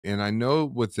And I know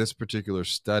with this particular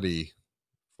study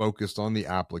focused on the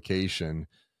application,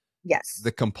 Yes.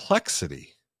 the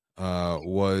complexity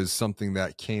was something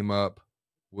that came up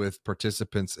with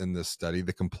participants in this study.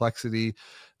 The complexity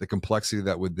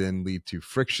that would then lead to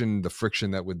friction, the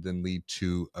friction that would then lead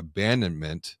to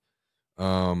abandonment.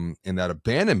 And that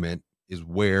abandonment is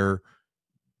where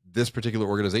this particular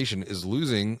organization is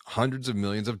losing hundreds of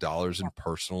millions of dollars in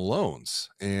personal loans.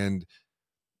 And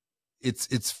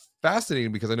it's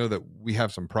fascinating because I know that we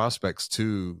have some prospects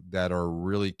too that are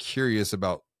really curious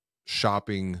about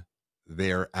shopping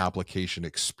their application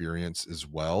experience as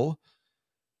well.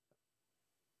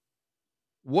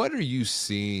 What are you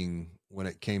seeing when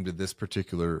it came to this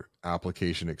particular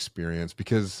application experience?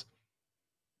 Because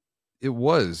it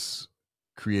was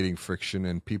creating friction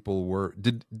and people were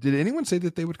did anyone say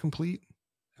that they would complete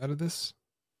out of this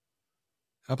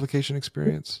application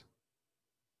experience?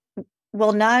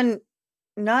 Well, none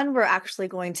were actually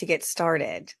going to get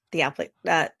started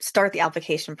start the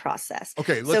application process.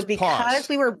 Okay, So let's because pause.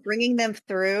 we were bringing them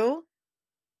through,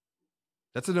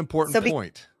 That's an important so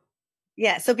point.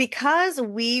 yeah, so because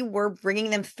we were bringing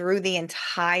them through the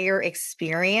entire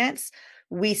experience,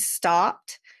 we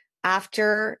stopped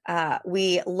after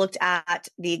we looked at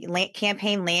the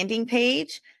campaign landing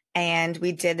page and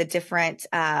we did the different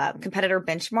competitor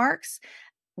benchmarks.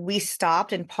 We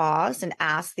stopped and paused and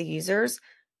asked the users,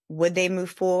 would they move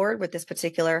forward with this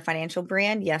particular financial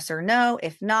brand? Yes or no?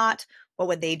 If not, what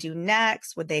would they do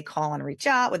next? Would they call and reach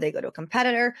out? Would they go to a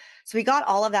competitor? So we got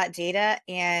all of that data,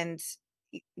 and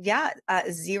yeah,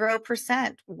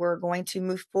 0% were going to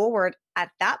move forward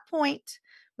at that point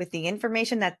with the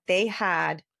information that they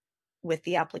had with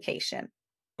the application.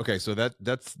 Okay, so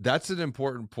that's an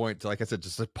important point. Like I said,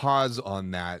 just to pause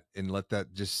on that and let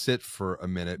that just sit for a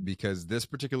minute because this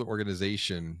particular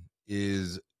organization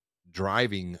is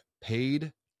driving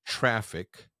paid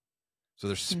traffic. So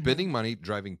they're spending money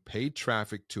driving paid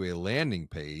traffic to a landing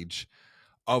page,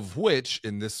 of which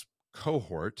in this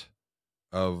cohort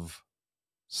of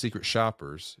secret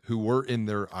shoppers who were in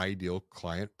their ideal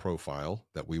client profile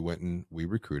that we went and we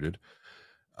recruited,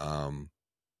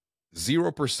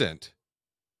 0%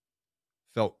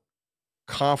 felt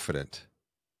confident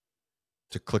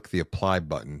to click the apply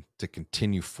button to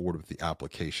continue forward with the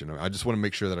application. I just want to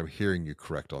make sure that I'm hearing you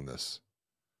correct on this.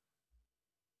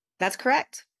 That's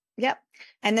correct. Yep.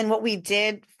 And then what we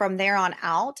did from there on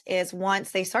out is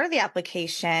once they started the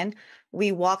application,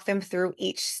 we walked them through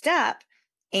each step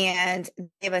and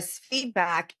gave us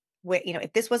feedback.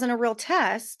 If this wasn't a real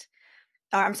test,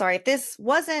 or I'm sorry, if this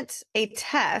wasn't a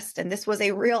test and this was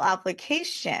a real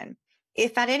application,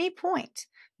 if at any point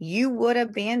you would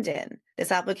abandon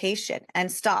this application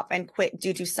and stop and quit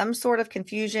due to some sort of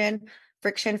confusion,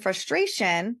 friction,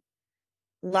 frustration,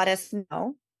 let us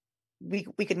know. We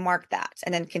could mark that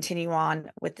and then continue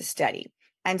on with the study.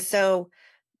 And so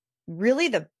really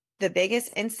the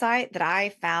biggest insight that I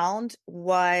found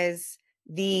was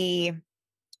I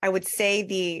would say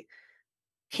the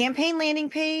campaign landing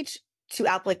page to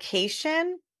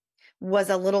application was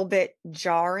a little bit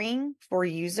jarring for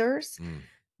users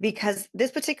because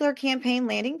this particular campaign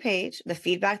landing page, the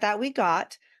feedback that we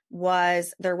got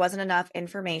was there wasn't enough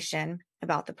information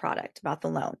about the product, about the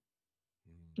loan.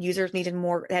 Users needed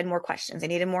more, they had more questions, they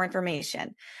needed more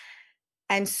information.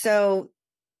 And so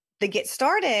the get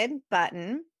started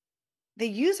button, the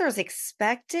users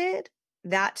expected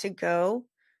that to go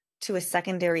to a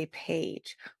secondary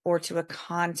page or to a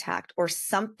contact or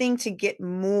something to get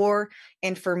more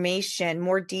information,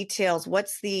 more details.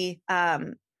 What's the,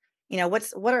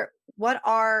 what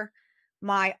are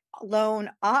my loan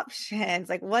options?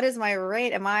 Like, what is my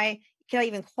rate? Can I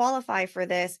even qualify for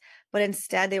this? But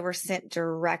instead they were sent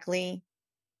directly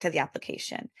to the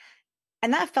application.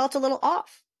 And that felt a little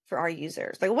off for our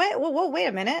users. Like, wait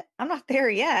a minute. I'm not there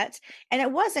yet. And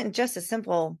it wasn't just a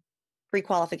simple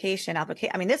pre-qualification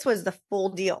application. I mean, this was the full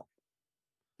deal.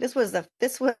 This was the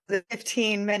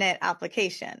 15-minute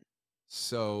application.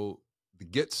 So the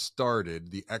get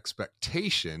started, the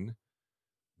expectation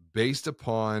based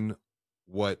upon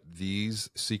what these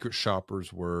secret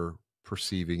shoppers were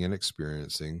perceiving and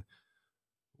experiencing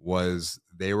was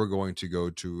they were going to go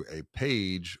to a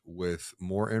page with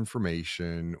more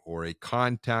information or a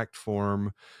contact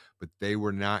form, but they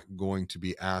were not going to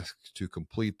be asked to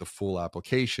complete the full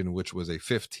application, which was a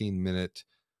 15-minute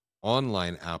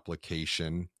online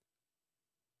application.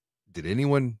 Did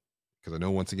anyone, because I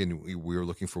know once again we were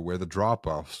looking for where the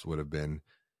drop-offs would have been,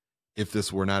 if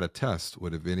this were not a test,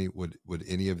 would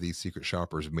any of these secret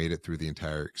shoppers made it through the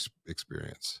entire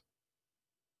experience?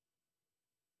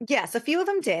 Yes, a few of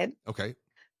them did. Okay.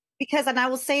 Because, and I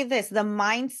will say this, the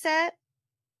mindset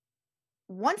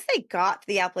once they got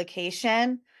the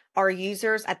application, our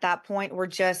users at that point were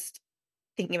just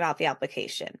thinking about the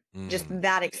application, just Mm,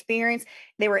 that experience.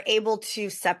 They were able to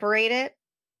separate it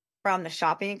from the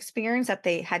shopping experience that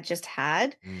they had just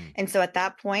had. mm, And so at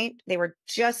that point, they were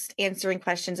just answering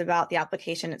questions about the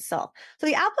application itself. So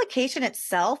the application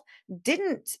itself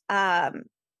didn't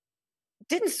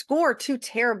didn't score too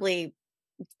terribly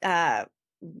uh,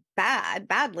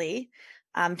 badly.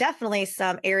 Definitely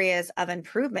some areas of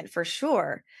improvement for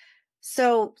sure.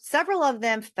 So several of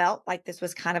them felt like this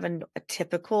was kind of a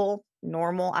typical,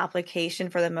 normal application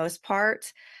for the most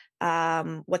part,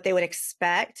 what they would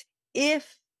expect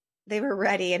if they were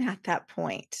ready and at that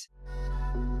point.